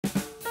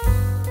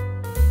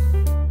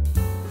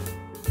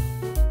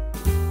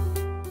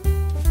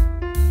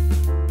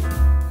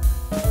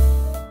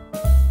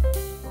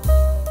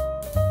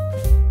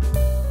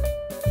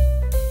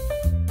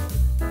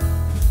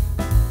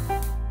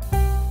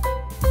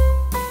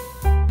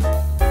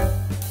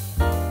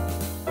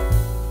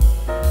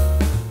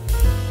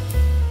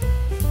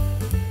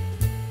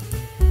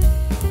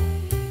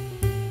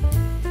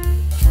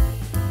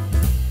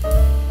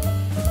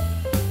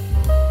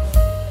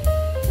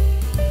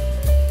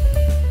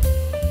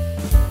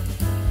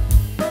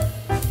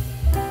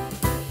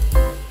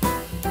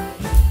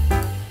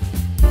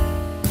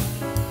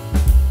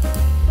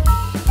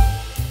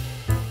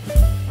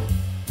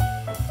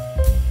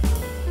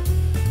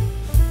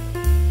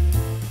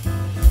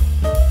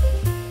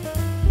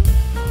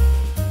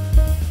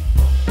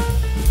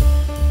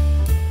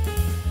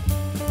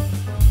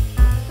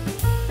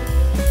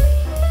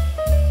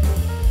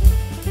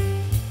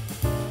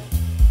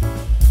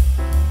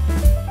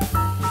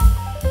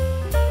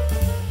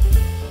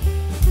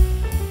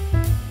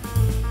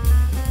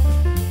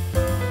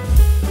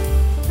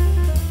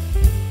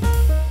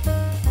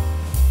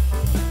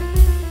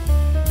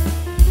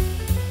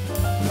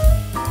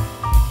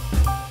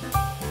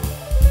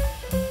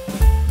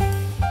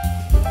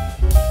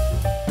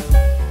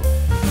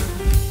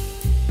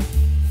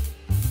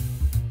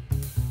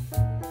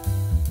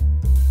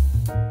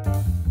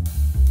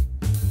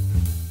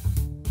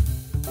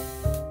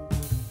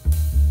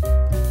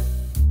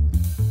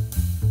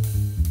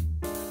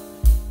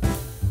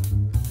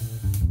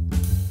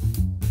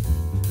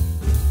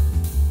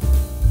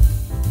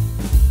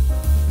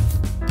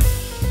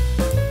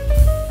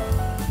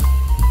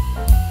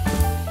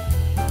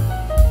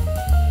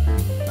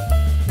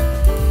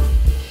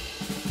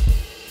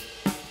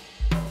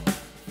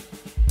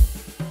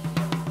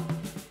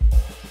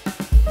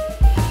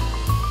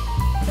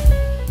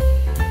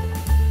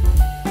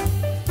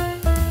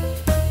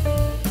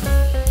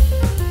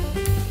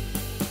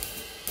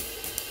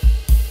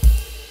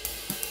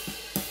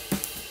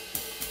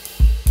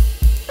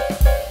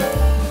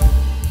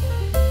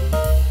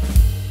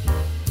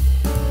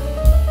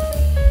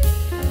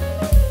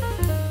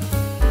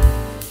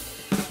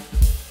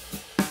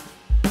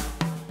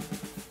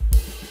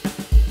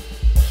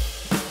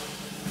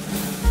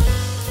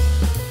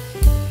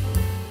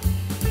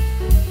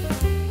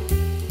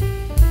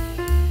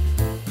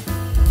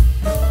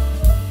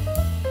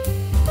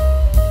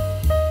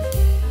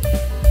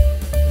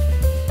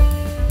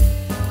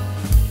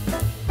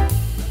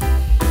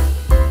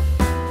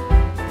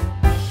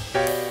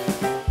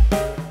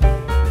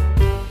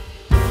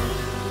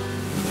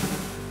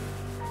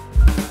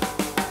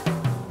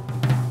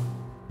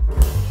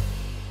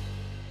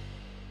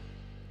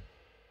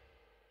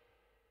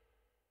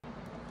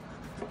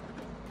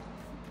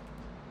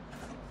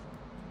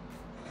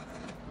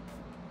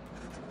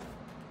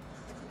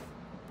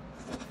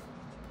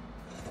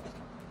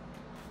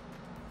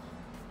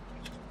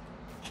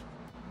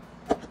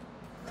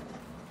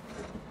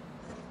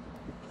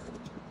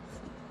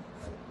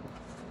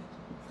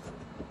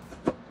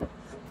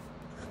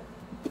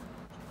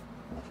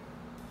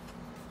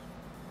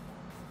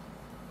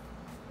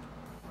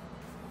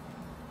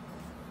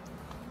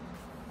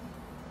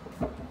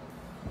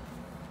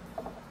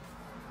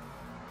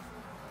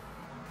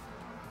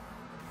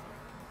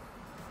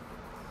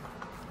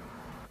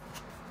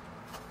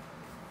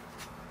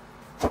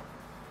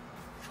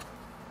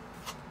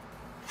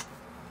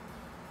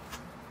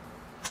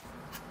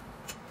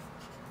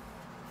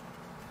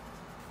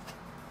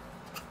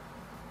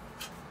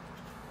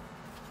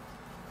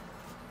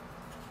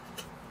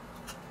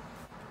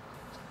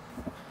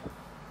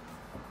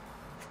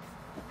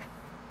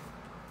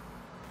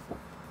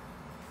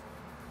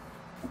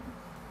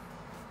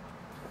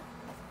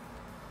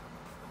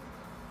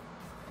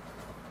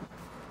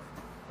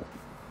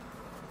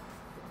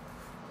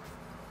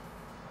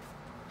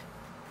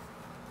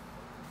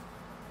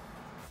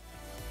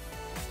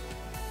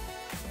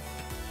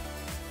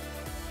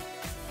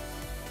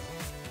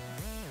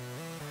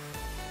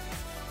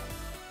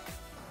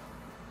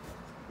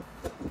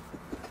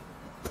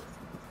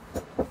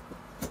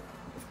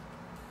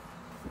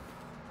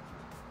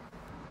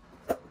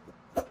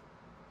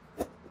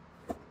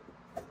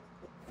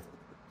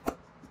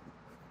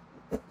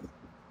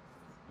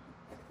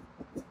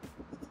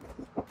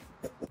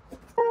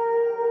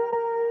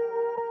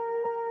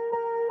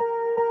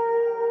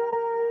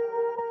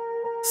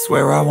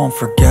swear I won't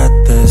forget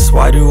this.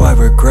 Why do I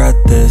regret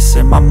this?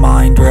 In my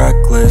mind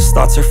reckless,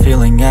 thoughts are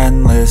feeling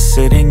endless.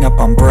 Sitting up,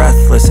 I'm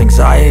breathless,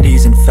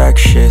 anxiety's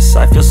infectious.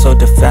 I feel so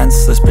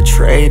defenseless,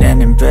 betrayed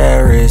and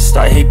embarrassed.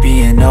 I hate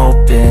being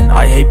open,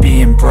 I hate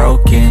being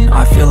broken.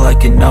 I feel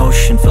like an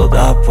ocean filled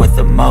up with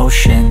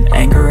emotion.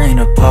 Anger ain't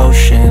a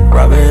potion,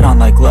 rub it on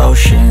like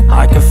lotion.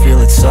 I can feel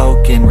it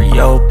soaking,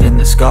 reopen,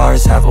 the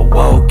scars have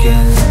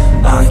awoken.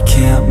 I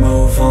can't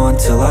move on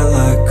till I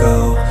let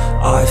go.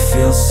 I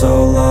feel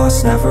so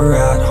lost, never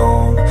at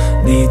home.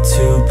 Need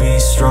to be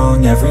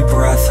strong, every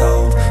breath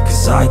hold.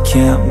 Cause I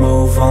can't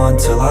move on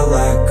till I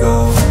let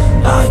go.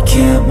 I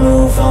can't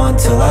move on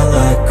till I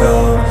let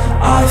go.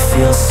 I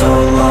feel so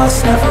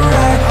lost, never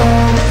at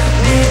home.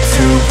 Need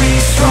to be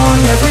strong,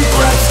 every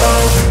breath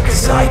hold.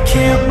 Cause I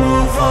can't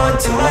move on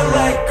till I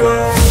let go.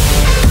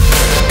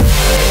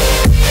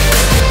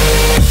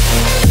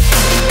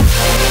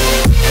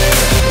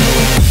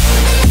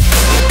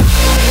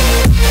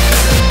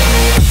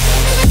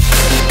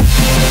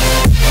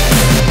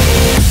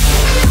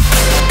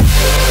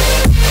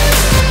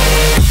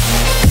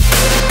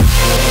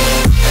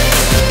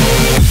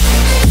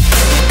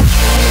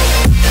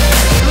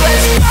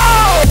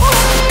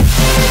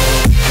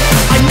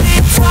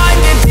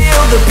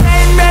 The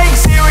pain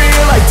makes it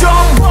real, I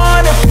don't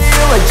wanna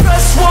feel, I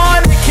just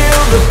wanna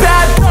kill the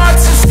bad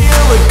thoughts and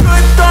steal a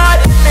good thought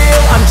and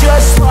meal. I'm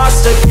just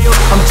lost to feel,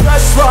 I'm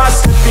just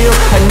lost to feel.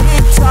 I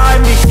need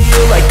time to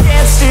heal, I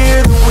can't steer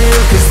the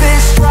wheel. Cause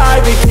this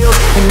drive it kills,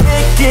 and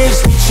it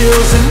gives me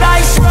chills. A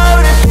nice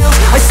road it feels,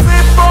 I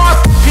slip off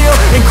the peel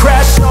and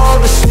crash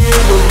all the steel.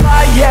 Will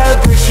I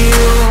ever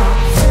heal?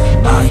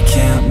 I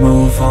can't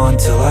move on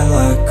till I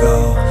let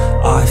go.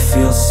 I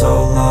feel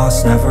so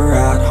lost, never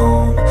at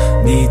home.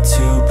 Need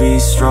to be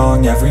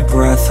strong, every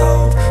breath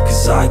hold.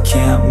 Cause I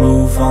can't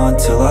move on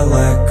till I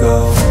let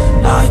go.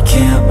 I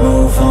can't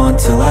move on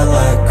till I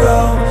let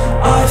go.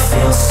 I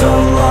feel so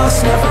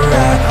lost, never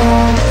at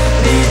home.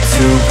 Need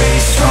to be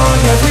strong,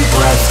 every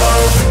breath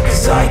hold.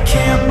 Cause I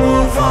can't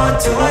move on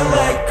till I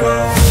let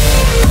go.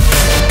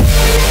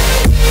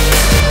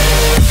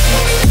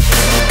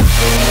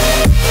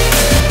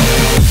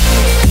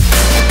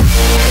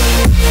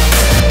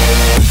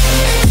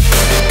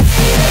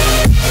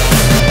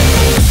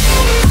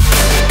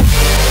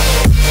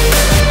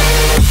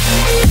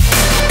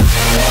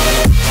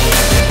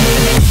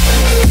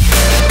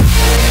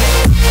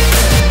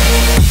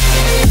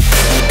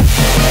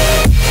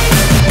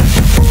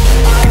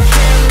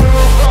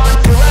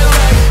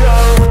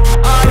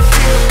 I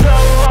feel so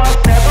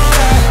lost, never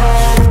at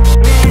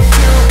home. Need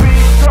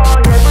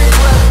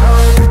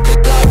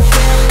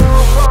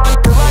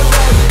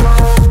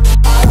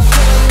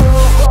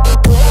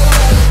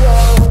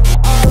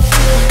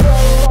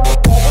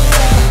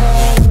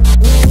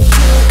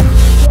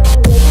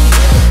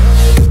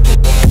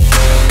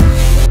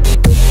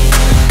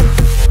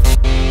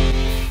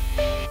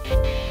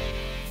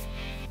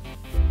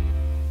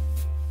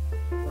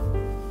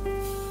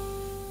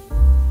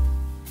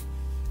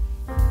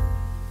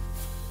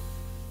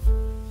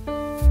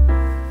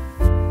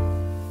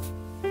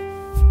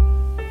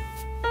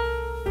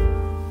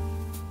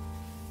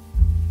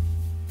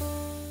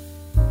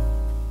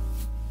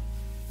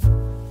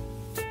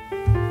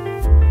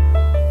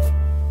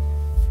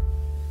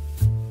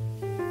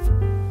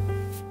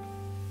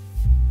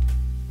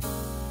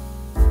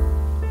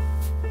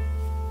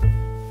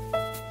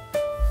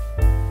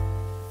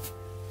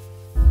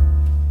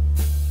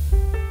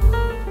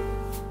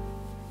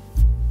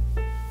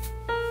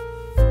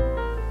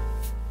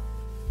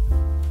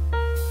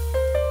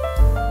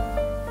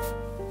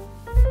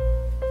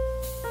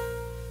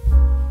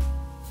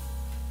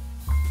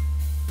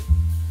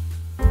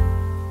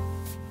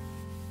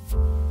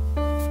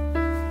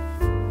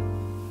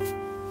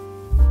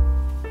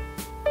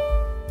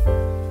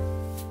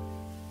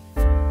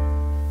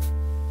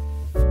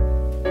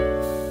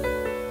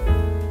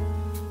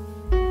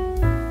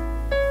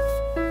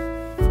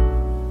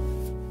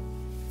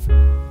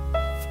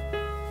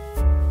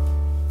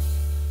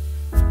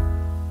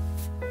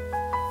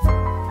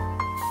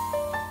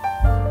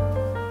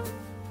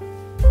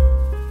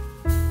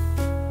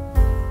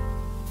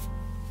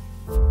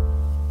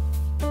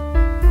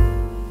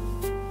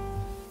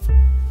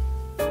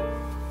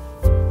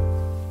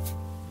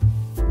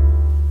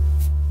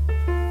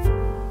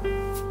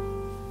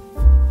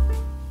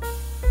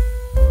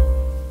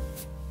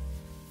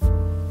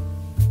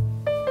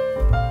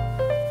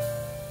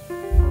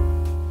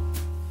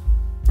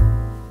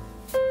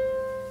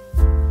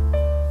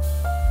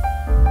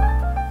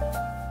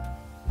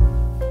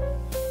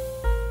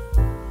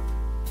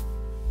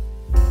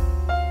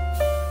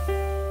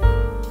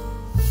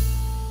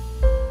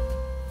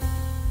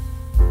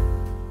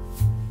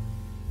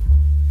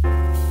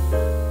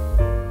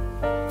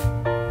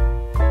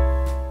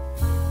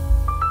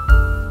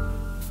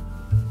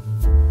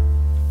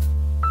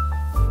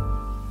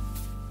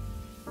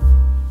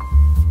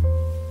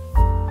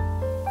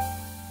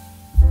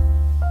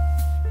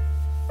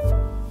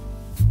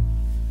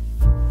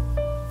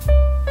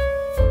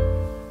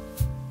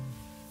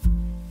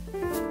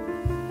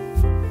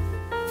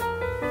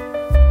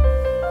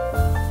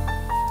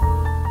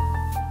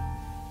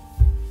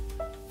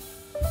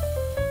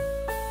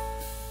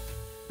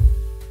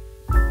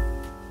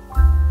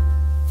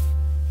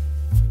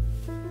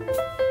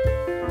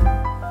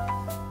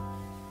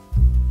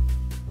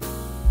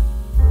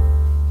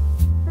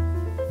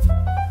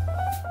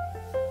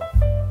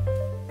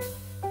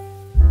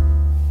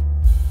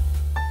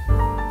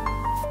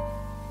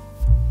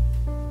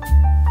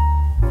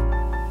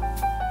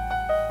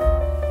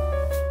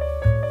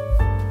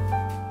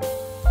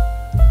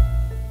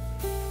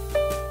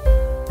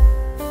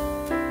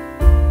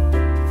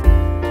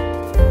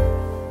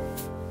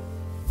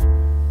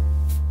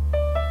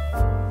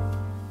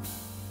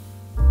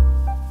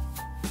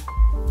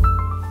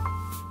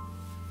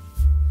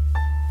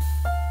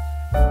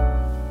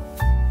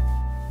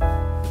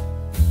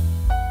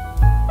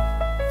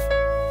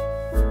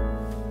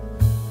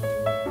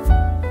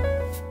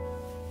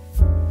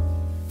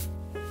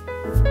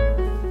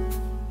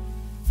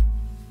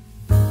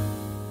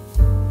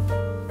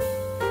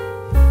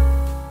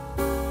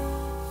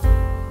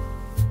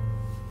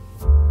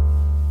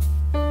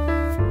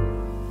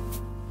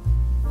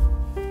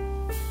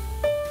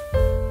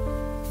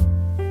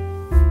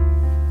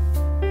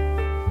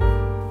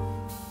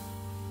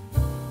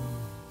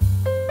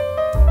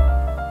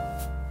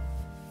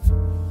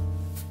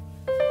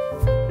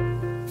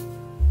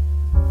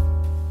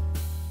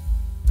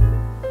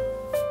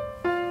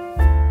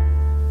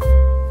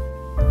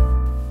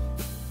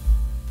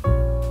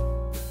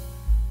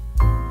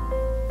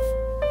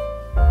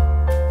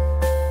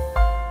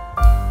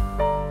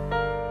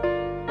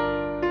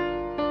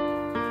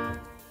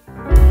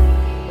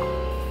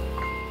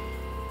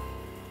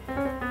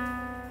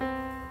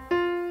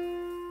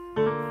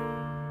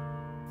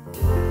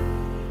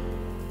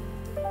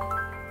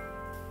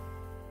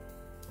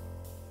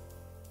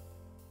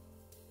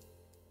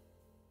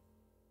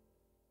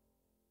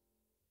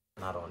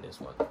not on this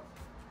one.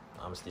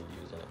 I'm still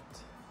using it.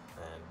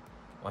 And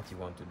what you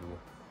want to do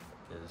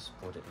is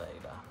put it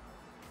like that,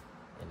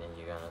 and then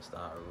you're gonna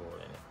start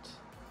rolling it.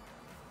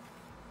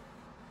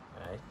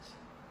 Right,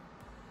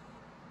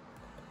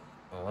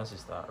 and once you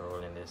start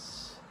rolling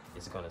this,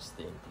 it's gonna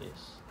stay in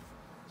place.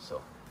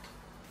 So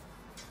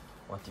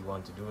what you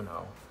want to do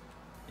now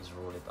is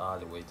roll it all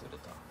the way to the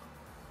top.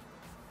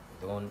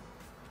 Don't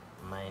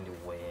mind the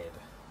weird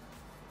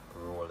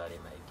roll that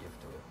it might give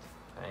to it.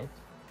 Right,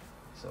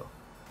 so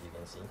you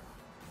can see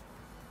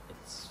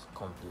it's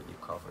completely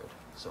covered.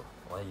 So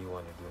what you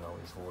want to do now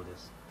is hold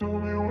this. Tell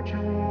me what you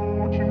want,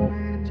 what you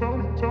need. Tell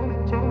me, tell me,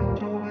 tell me.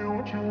 Tell me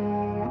what you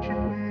want, what you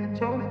need.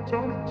 Tell me,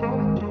 tell me, tell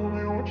me. Tell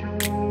me what you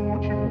want,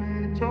 what you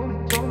need. Tell me,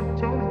 tell me,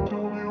 tell me.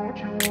 Tell me what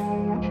you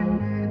want, what you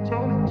need.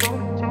 Tell me, tell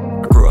me, tell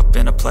me. I grew up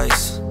in a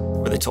place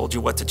where they told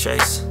you what to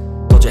chase,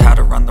 told you how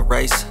to run the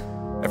race.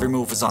 Every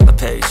move was on the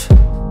page,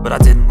 but I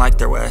didn't like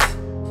their way.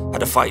 Had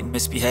to fight and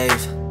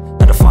misbehave,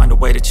 had to find a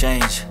way to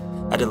change,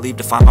 had to leave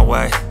to find my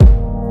way.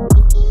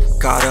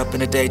 Caught up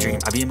in a daydream,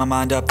 I beat my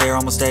mind up there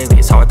almost daily.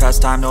 It's how I pass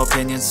time, no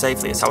opinions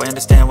safely. It's how I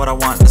understand what I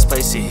want in this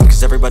place, see.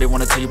 Cause everybody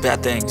wanna tell you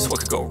bad things,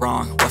 what could go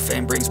wrong, what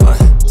fame brings. But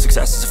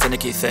success is a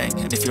finicky thing,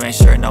 and if you ain't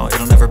sure, no,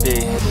 it'll never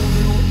be.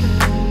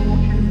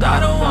 I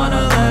don't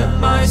wanna let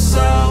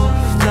myself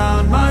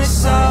down,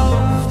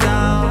 myself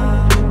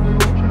down.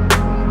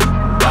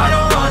 I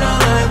don't wanna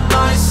let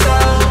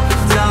myself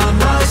down,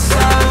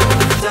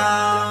 myself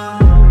down.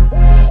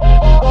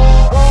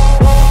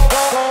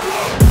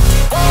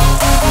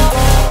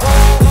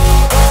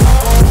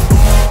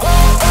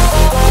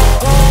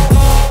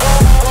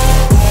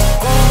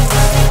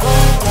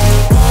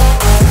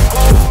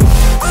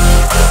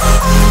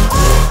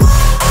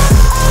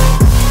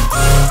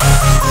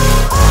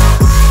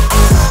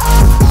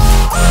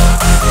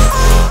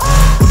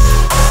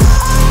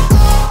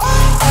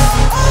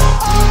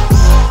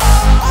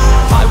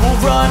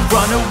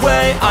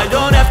 I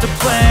don't have to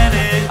plan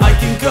it, I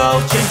can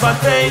go change my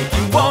fate.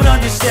 You won't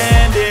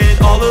understand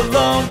it, all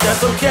alone,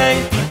 that's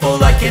okay.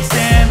 People, I can't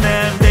stand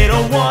them, they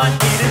don't want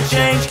me to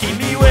change. Keep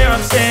me where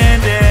I'm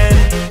standing,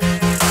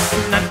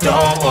 and I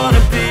don't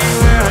wanna be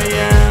where I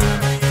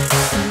am.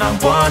 And I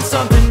want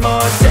something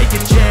more, take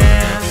a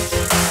chance.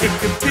 It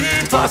could be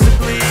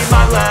possibly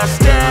my last